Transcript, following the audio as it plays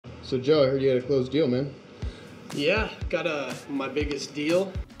So Joe, I heard you had a closed deal, man. Yeah, got my biggest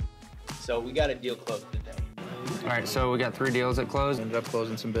deal. So we got a deal closed today. All right, so we got 3 deals that closed. Ended up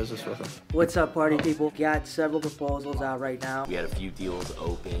closing some business with them. What's up, party people? Got several proposals out right now. We had a few deals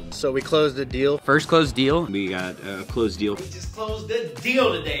open. So we closed a deal. First closed deal. We got a closed deal. We just closed a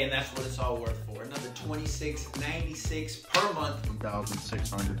deal today, and that's what it's all worth for. Another $26.96 per month.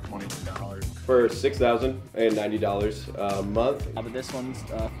 $1,622 for $6,090 a month. But this one's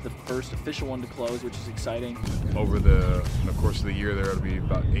the first official one to close, which is exciting. Over the course of the year, there will be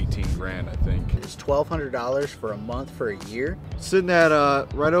about 18 grand, I think. It's $1,200 for a month for a year. Sitting at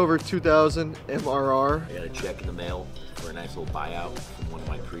right over 2,000 MRR. I got a check in the mail for a nice little buyout from one of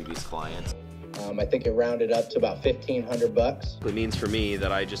my previous clients. I think it rounded up to about $1,500. It means for me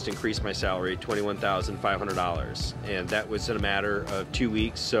that I just increased my salary $21,500, and that was in a matter of 2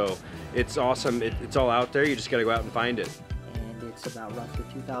 weeks. So it's awesome. It's all out there. You just got to go out and find it. And it's about roughly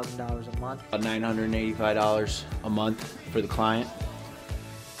 $2,000 a month. $985 a month for the client.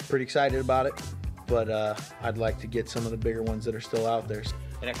 Pretty excited about it, but I'd like to get some of the bigger ones that are still out there.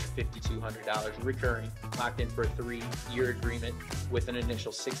 An extra $5,200 recurring, locked in for a 3-year agreement with an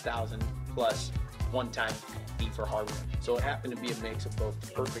initial $6,000 plus one-time fee for hardware. So it happened to be a mix of both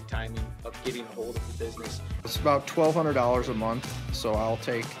the perfect timing of getting a hold of the business. It's about $1,200 a month, so I'll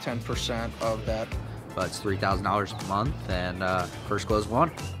take 10% of that. But it's $3,000 a month, and first close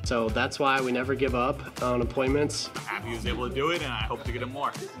one. So that's why we never give up on appointments. Happy he was able to do it, and I hope to get him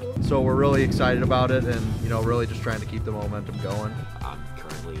more. So we're really excited about it, and really just trying to keep the momentum going. I'm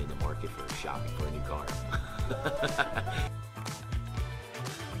currently in the market for shopping for a new car.